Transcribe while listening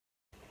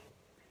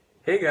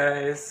Hey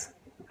guys,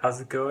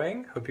 how's it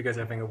going? Hope you guys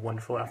are having a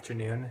wonderful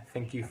afternoon.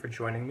 Thank you for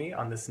joining me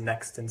on this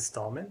next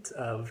installment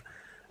of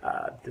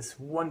this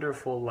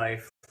wonderful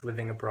life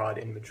living abroad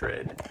in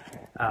Madrid.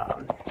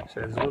 So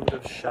there's a little bit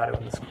of shadow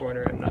in this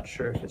corner. I'm not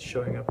sure if it's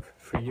showing up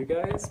for you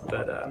guys,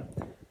 but I'm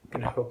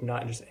gonna hope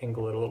not and just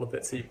angle it a little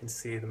bit so you can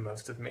see the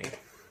most of me.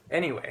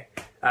 Anyway,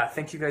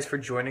 thank you guys for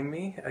joining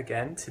me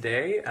again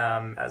today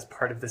as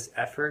part of this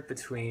effort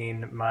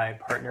between my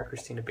partner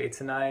Christina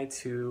Bates and I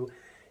to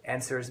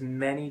answer as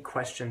many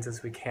questions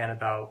as we can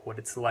about what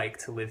it's like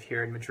to live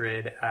here in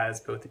Madrid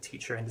as both a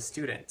teacher and a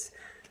student.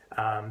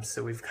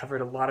 So we've covered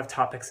a lot of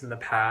topics in the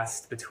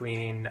past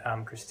between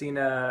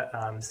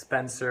Christina,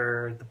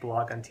 Spencer, the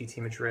blog on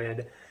TtMadrid,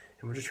 and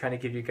we're just trying to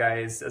give you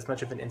guys as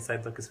much of an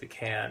inside look as we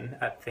can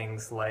at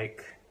things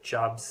like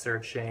job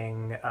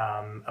searching,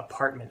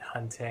 apartment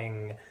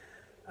hunting,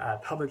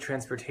 public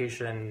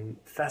transportation,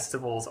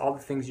 festivals, all the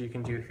things you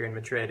can do here in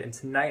Madrid. And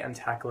tonight I'm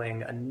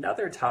tackling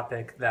another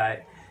topic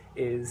that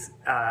is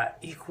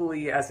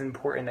equally as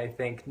important, I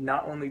think,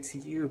 not only to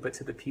you, but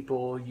to the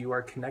people you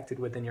are connected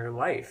with in your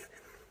life,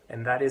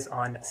 and that is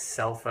on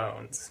cell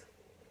phones.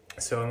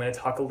 So I'm going to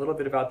talk a little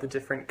bit about the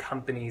different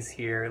companies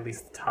here, at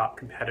least the top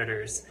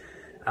competitors,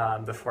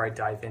 before I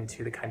dive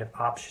into the kind of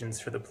options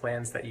for the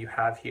plans that you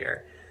have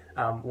here.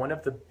 One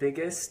of the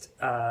biggest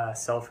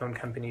cell phone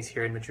companies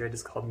here in Madrid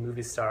is called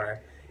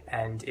Movistar,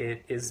 and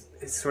it's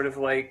sort of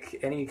like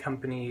any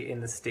company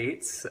in the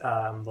States,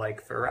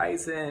 like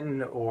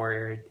Verizon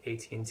or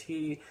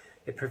AT&T.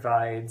 It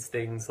provides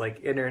things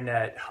like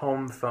internet,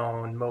 home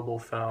phone, mobile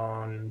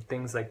phone,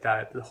 things like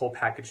that. The whole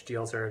package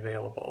deals are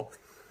available.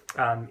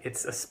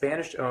 It's a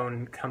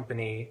Spanish-owned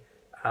company.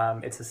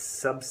 It's a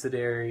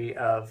subsidiary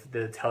of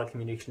the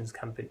telecommunications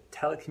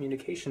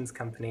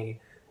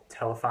company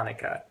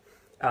Telefónica.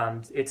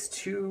 Its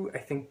two, I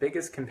think,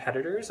 biggest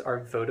competitors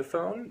are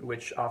Vodafone,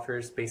 which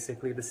offers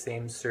basically the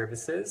same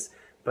services,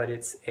 but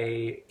it's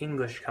a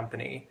English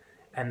company.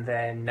 And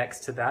then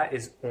next to that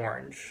is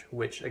Orange,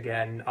 which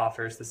again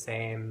offers the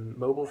same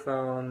mobile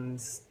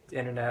phones,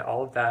 internet,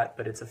 all of that,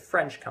 but it's a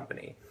French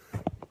company.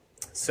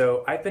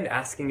 So I've been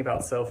asking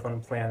about cell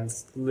phone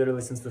plans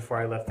literally since before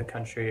I left the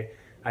country.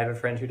 I have a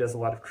friend who does a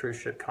lot of cruise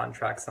ship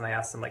contracts, and I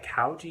asked him, like,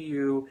 how do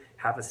you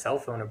have a cell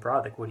phone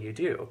abroad? Like, what do you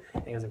do?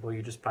 And he was like, well,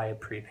 you just buy a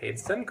prepaid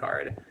SIM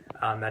card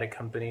at a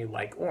company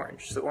like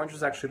Orange. So Orange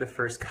was actually the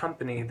first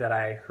company that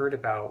I heard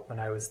about when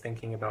I was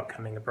thinking about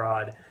coming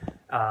abroad.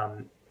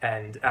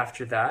 And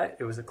after that,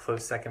 it was a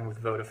close second with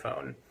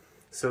Vodafone.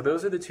 So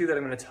those are the two that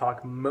I'm going to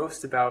talk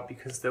most about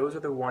because those are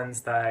the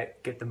ones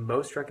that get the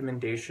most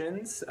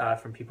recommendations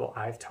from people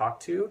I've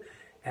talked to,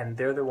 and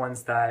they're the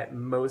ones that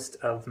most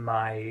of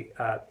my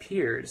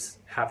peers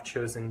have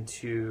chosen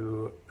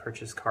to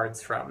purchase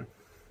cards from.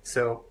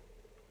 So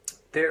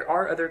there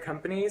are other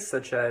companies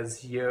such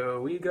as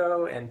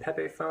Yoigo and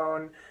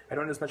Pepephone. I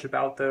don't know as much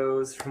about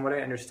those. From what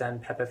I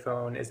understand,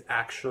 Pepephone is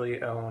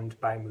actually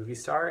owned by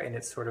Movistar, and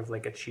it's sort of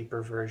like a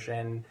cheaper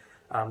version,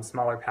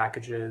 smaller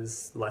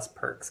packages, less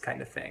perks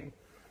kind of thing.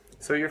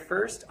 So your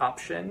first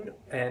option,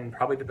 and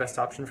probably the best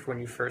option for when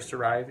you first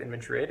arrive in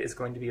Madrid, is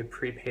going to be a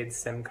prepaid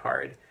SIM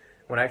card.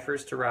 When I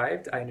first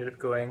arrived, I ended up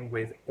going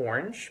with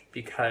Orange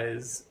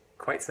because,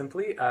 quite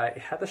simply, it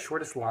had the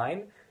shortest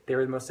line. They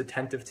were the most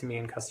attentive to me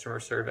in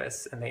customer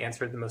service, and they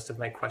answered the most of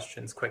my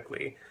questions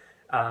quickly.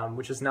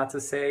 Which is not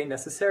to say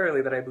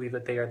necessarily that I believe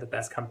that they are the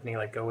best company,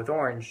 like go with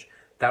Orange.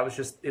 That was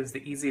just, it was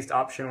the easiest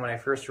option when I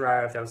first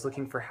arrived. I was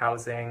looking for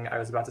housing, I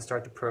was about to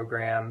start the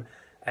program,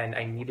 and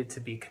I needed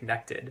to be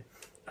connected.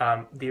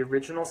 The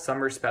original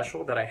summer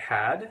special that I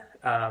had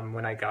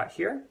when I got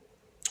here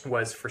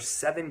was for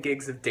 7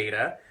 gigs of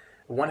data,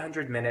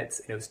 100 minutes,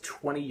 and it was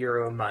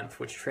 €20 a month,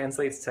 which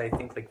translates to, I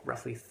think, like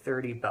roughly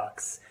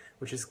 $30,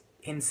 which is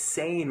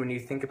insane when you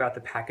think about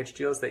the package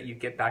deals that you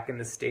get back in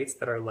the States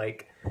that are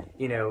like,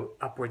 you know,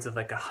 upwards of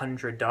like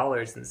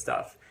 $100 and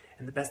stuff.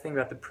 And the best thing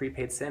about the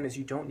prepaid SIM is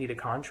you don't need a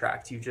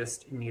contract, you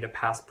just need a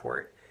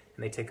passport.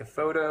 And they take a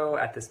photo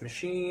at this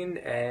machine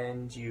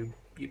and you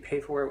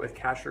pay for it with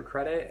cash or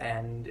credit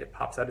and it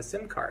pops out a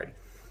SIM card.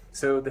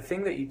 So the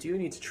thing that you do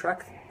need to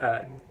check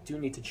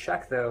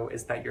though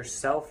is that your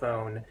cell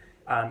phone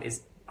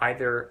is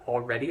either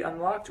already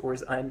unlocked or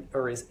is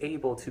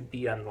able to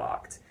be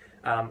unlocked.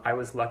 I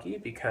was lucky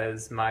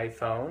because my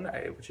phone,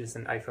 which is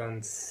an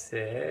iPhone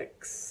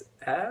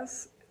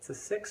 6S, it's a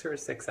 6 or a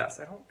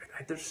 6S.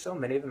 There's so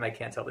many of them I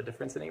can't tell the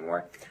difference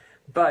anymore.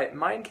 But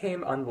mine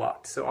came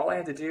unlocked. So all I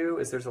had to do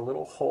is there's a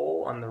little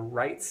hole on the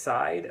right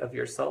side of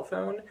your cell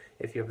phone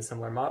if you have a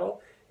similar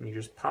model, and you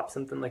just pop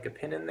something like a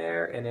pin in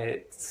there and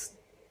it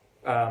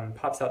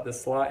pops out the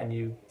slot and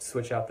you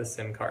switch out the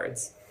SIM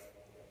cards.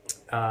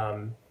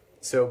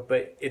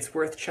 But it's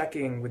worth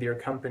checking with your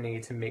company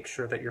to make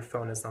sure that your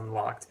phone is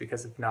unlocked,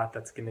 because if not,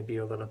 that's going to be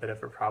a little bit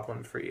of a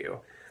problem for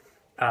you.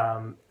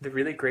 The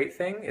really great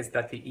thing is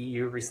that the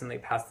EU recently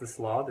passed this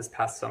law this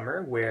past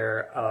summer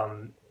where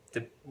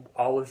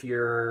all of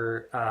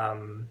your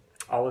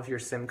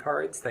SIM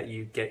cards that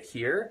you get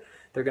here,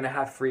 they're going to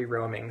have free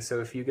roaming.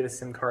 So if you get a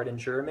SIM card in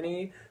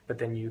Germany, but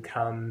then you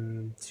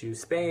come to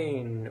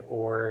Spain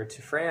or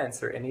to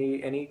France or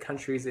any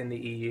countries in the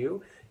EU,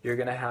 you're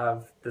going to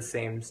have the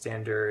same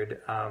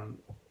standard.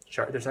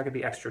 There's not going to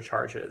be extra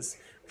charges,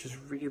 which is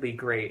really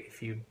great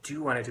if you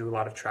do want to do a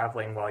lot of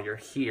traveling while you're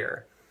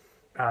here.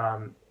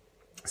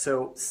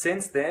 So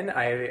since then,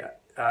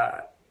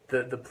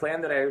 the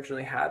plan that I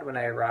originally had when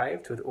I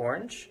arrived with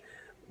Orange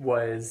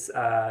was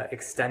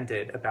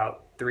extended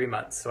about 3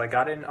 months. So I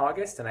got it in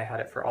August, and I had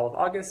it for all of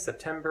August,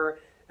 September,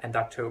 and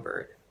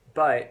October.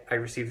 But I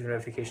received a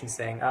notification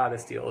saying,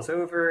 this deal is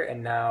over,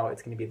 and now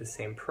it's going to be the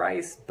same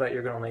price, but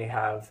you're going to only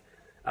have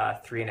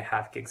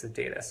 3.5 gigs of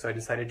data. So I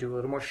decided to do a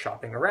little more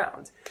shopping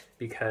around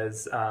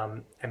because,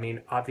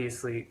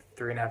 obviously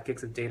 3.5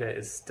 gigs of data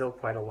is still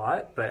quite a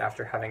lot, but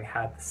after having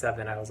had the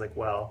 7, I was like,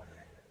 well,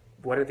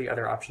 what are the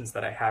other options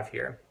that I have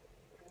here?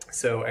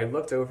 So I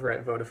looked over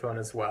at Vodafone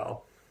as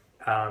well,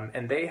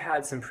 and they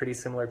had some pretty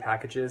similar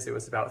packages. It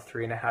was about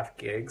 3.5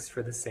 gigs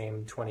for the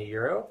same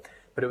 €20,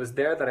 but it was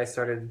there that I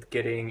started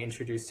getting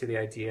introduced to the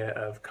idea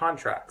of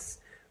contracts,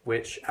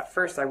 which at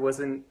first I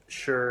wasn't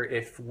sure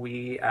if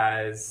we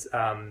as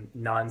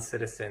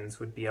non-citizens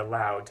would be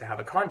allowed to have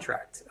a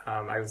contract.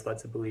 I was led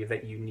to believe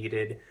that you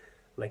needed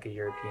like a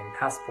European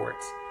passport.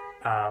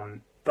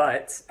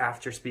 But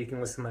after speaking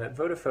with someone at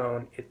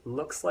Vodafone, it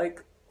looks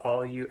like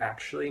all you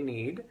actually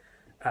need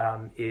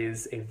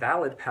is a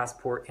valid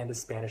passport and a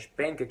Spanish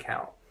bank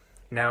account.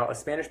 Now, a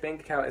Spanish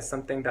bank account is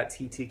something that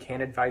TT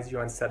can advise you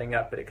on setting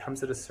up, but it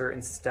comes at a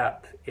certain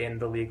step in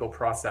the legal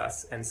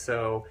process. And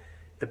so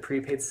the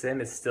prepaid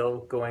SIM is still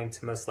going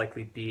to most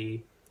likely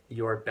be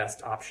your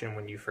best option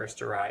when you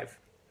first arrive.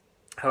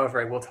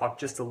 However, I will talk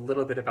just a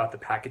little bit about the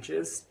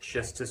packages,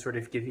 just to sort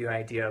of give you an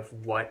idea of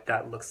what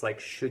that looks like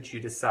should you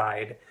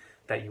decide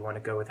that you want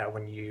to go with that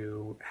when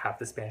you have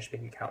the Spanish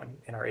bank account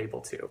and are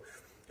able to.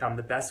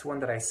 The best one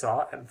that I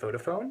saw at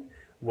Vodafone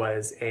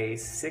was a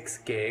 6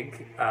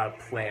 gig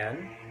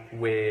plan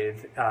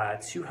with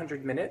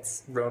 200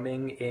 minutes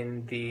roaming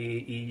in the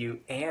EU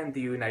and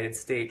the United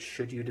States.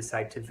 Should you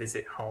decide to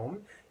visit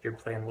home, your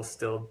plan will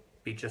still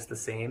be just the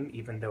same,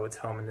 even though it's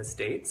home in the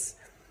States.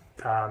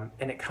 And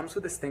it comes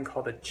with this thing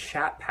called a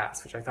chat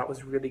pass, which I thought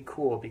was really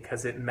cool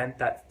because it meant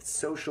that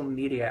social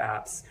media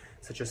apps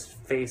such as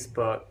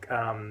Facebook,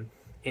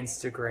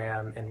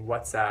 Instagram, and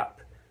WhatsApp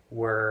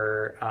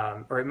were,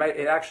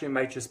 it actually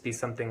might just be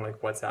something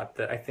like WhatsApp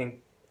that I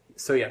think.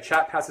 So yeah,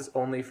 chat pass is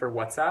only for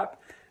WhatsApp,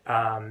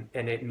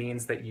 and it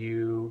means that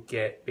you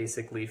get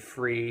basically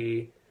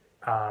free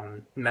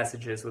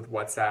messages with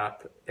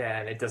WhatsApp,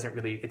 and it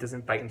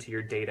doesn't bite into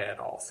your data at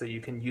all. So you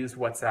can use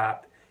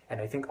WhatsApp and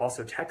I think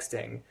also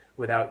texting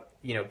without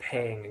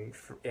paying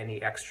for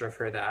any extra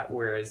for that,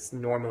 whereas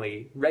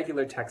normally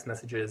regular text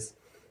messages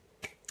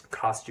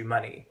cost you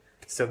money.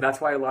 So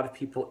that's why a lot of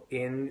people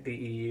in the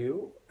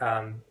EU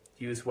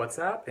use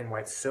WhatsApp, and why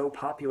it's so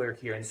popular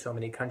here in so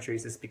many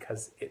countries is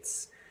because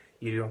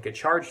you don't get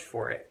charged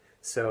for it.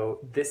 So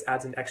this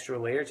adds an extra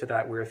layer to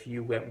that, where if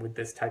you went with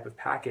this type of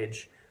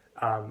package,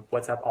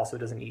 WhatsApp also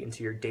doesn't eat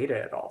into your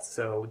data at all.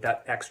 So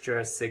that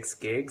extra 6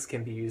 gigs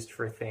can be used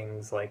for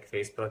things like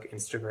Facebook,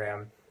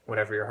 Instagram,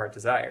 whatever your heart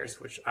desires,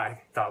 which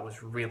I thought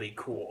was really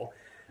cool.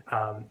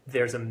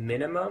 There's a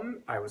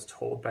minimum, I was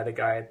told by the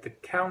guy at the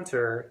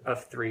counter,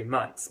 of 3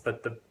 months,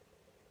 but the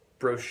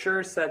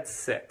brochure said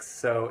 6.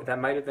 So that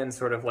might have been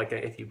sort of like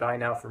a if you buy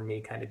now for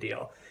me kind of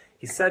deal.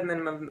 He said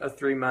minimum of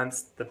 3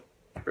 months. The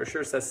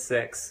brochure says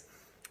 6.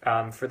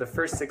 For the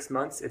first 6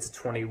 months, it's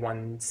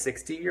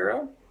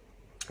 €21.60,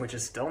 which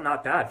is still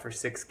not bad for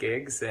 6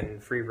 gigs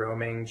and free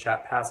roaming,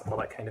 chat pass, all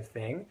that kind of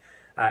thing.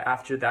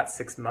 After that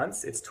 6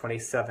 months, it's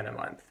 $27 a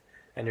month.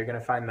 And you're going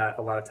to find that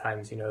a lot of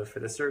times, for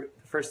the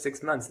first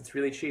 6 months, it's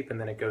really cheap, and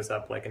then it goes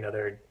up like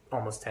another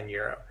almost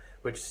 €10,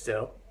 which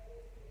still,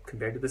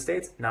 compared to the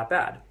States, not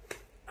bad.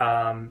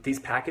 These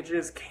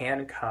packages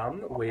can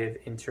come with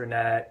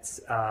internet,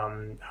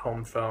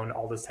 home phone,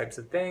 all those types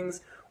of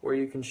things, or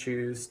you can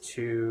choose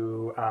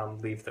to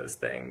leave those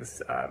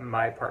things.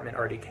 My apartment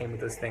already came with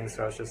those things,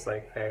 so I was just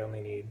like, I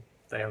only need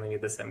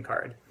the SIM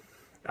card.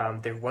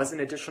 There was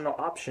an additional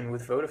option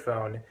with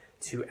Vodafone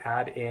to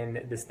add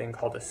in this thing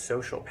called a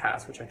social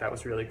pass, which I thought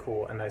was really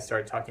cool, and I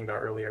started talking about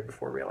earlier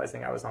before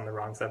realizing I was on the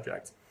wrong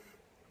subject.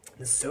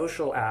 The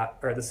social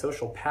app, or the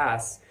social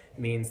pass,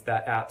 means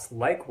that apps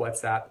like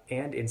WhatsApp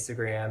and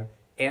Instagram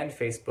and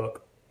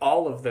Facebook,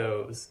 all of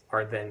those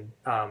are then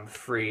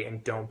free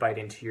and don't bite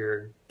into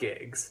your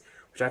gigs,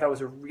 which I thought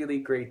was a really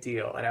great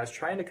deal. And I was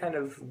trying to kind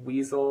of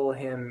weasel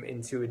him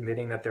into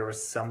admitting that there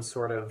was some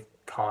sort of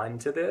con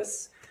to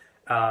this,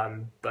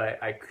 but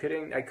I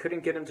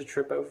couldn't get him to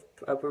trip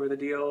up over the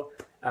deal.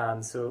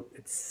 So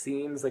it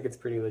seems like it's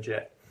pretty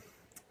legit.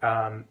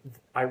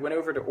 I went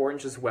over to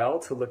Orange as well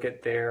to look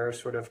at their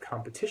sort of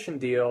competition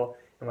deal,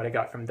 and what I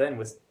got from them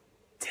was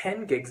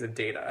 10 gigs of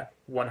data,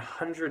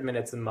 100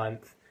 minutes a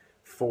month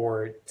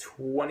for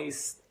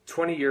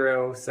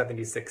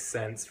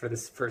 €20.76 for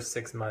this first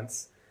 6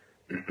 months.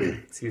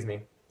 Excuse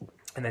me.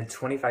 And then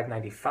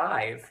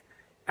 $25.95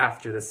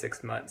 after the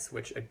 6 months,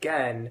 which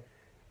again,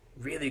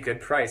 really good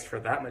price for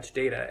that much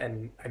data.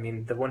 And I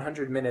mean, the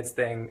 100 minutes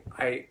thing,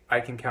 I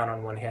can count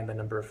on one hand the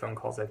number of phone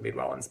calls I've made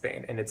while in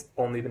Spain, and it's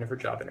only been for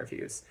job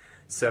interviews.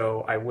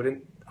 So I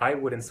wouldn't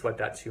sweat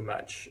that too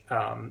much.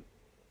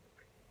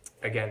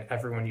 Again,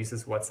 everyone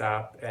uses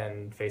WhatsApp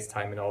and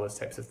FaceTime and all those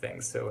types of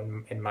things. So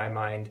in my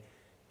mind,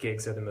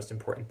 gigs are the most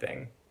important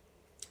thing.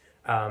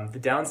 The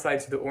downside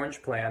to the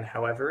Orange plan,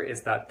 however,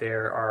 is that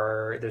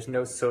there's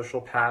no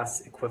social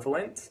pass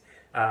equivalent.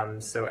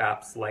 So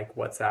apps like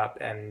WhatsApp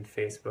and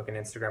Facebook and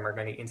Instagram are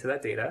going to eat into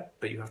that data,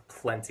 but you have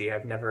plenty.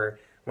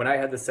 When I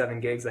had the 7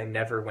 gigs, I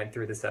never went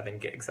through the 7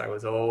 gigs. I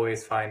was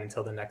always fine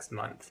until the next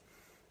month.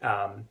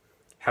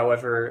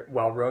 However,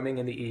 while roaming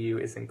in the EU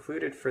is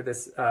included for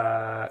this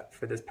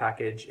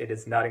package, it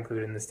is not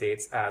included in the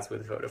States as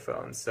with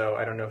Vodafone. So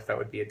I don't know if that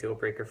would be a deal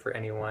breaker for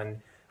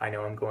anyone. I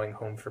know I'm going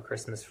home for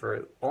Christmas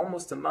for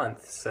almost a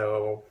month,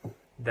 so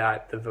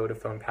that the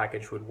Vodafone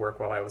package would work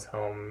while I was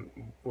home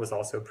was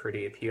also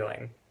pretty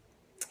appealing.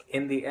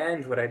 In the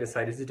end, what I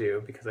decided to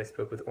do, because I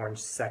spoke with Orange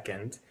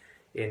second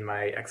in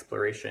my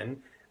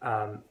exploration,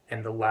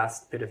 and the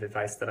last bit of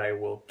advice that I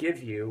will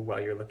give you while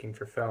you're looking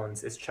for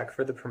phones is check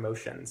for the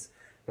promotions.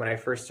 When I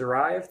first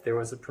arrived, there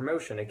was a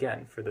promotion,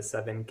 again, for the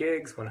 7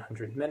 gigs,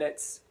 100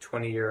 minutes,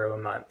 €20 a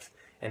month.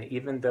 And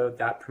even though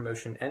that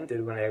promotion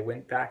ended, when I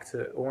went back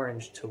to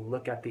Orange to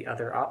look at the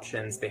other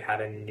options, they had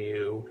a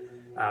new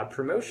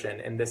promotion.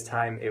 And this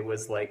time it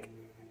was like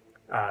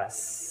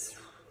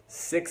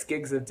 6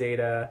 gigs of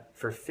data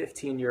for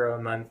 €15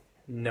 a month,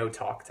 no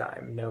talk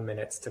time, no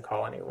minutes to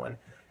call anyone.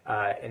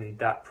 And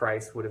that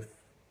price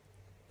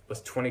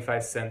was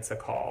 25 cents a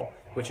call,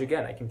 which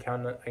again, I can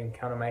count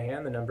on my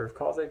hand the number of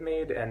calls I've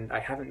made, and I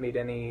haven't made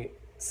any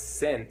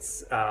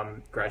since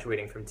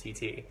graduating from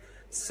TT.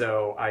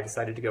 So I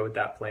decided to go with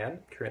that plan,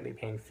 currently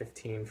paying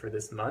 15 for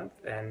this month,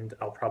 and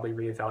I'll probably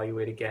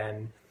reevaluate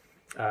again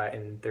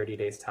in 30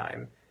 days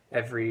time.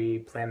 Every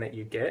plan that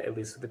you get, at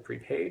least with the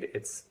prepaid,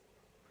 it's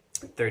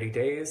 30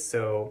 days,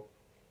 so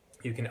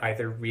you can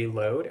either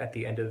reload at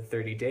the end of the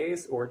 30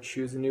 days or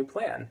choose a new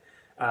plan.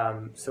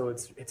 So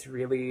it's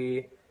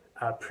really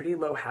pretty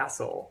low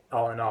hassle,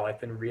 all in all. I've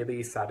been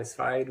really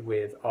satisfied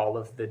with all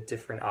of the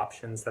different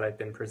options that I've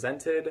been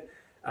presented.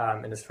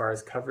 And as far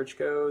as coverage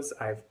goes,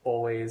 I've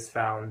always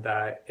found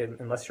that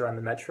unless you're on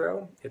the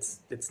metro,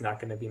 it's not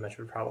going to be much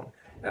of a problem.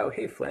 Oh,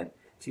 hey Flint,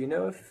 do you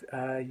know if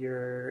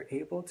you're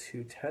able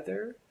to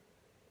tether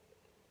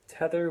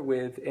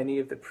with any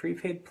of the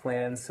prepaid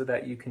plans so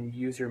that you can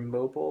use your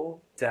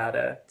mobile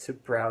data to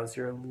browse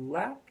your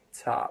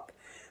laptop?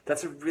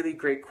 That's a really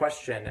great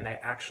question, and I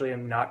actually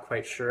am not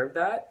quite sure of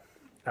that.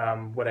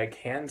 What I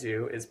can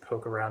do is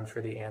poke around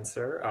for the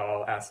answer.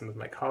 I'll ask some of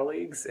my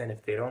colleagues, and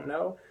if they don't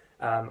know,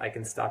 I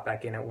can stop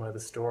back in at one of the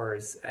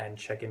stores and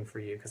check in for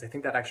you, because I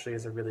think that actually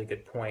is a really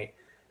good point.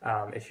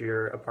 If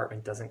your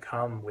apartment doesn't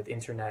come with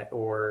internet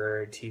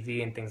or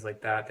TV and things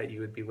like that you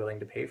would be willing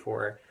to pay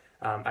for,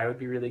 I would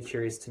be really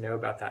curious to know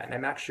about that. And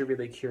I'm actually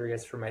really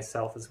curious for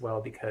myself as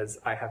well, because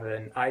I have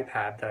an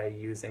iPad that I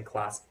use in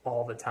class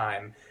all the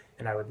time,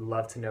 and I would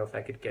love to know if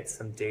I could get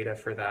some data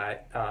for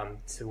that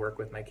to work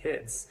with my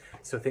kids.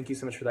 So thank you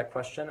so much for that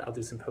question. I'll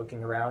do some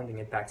poking around and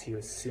get back to you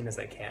as soon as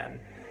I can.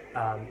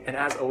 And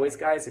as always,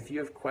 guys, if you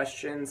have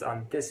questions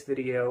on this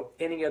video,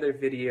 any other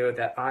video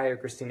that I or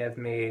Christina have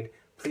made,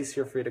 please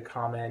feel free to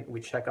comment. We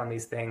check on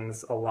these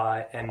things a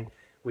lot, and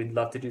we'd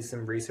love to do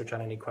some research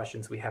on any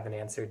questions we haven't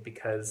answered,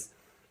 because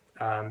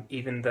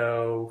even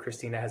though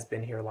Christina has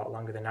been here a lot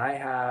longer than I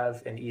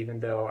have, and even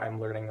though I'm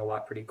learning a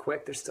lot pretty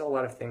quick, there's still a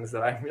lot of things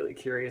that I'm really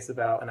curious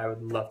about and I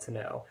would love to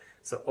know.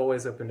 So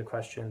always open to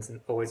questions and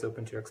always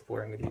open to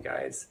exploring with you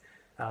guys.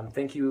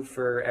 Thank you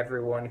for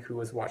everyone who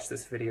has watched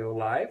this video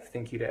live.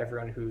 Thank you to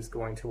everyone who's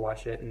going to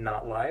watch it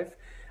not live.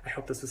 I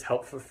hope this was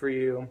helpful for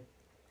you.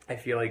 I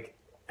feel like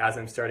as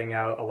I'm starting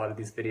out, a lot of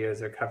these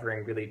videos are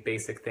covering really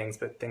basic things,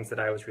 but things that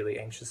I was really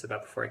anxious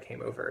about before I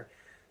came over.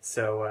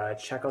 So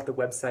check out the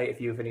website if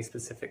you have any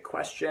specific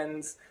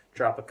questions.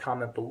 Drop a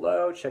comment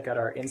below. Check out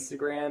our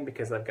Instagram,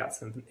 because I've got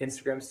some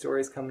Instagram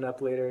stories coming up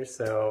later.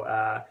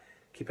 So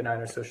keep an eye on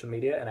our social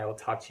media, and I will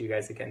talk to you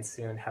guys again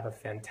soon. Have a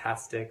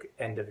fantastic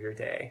end of your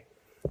day.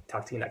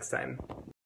 Talk to you next time.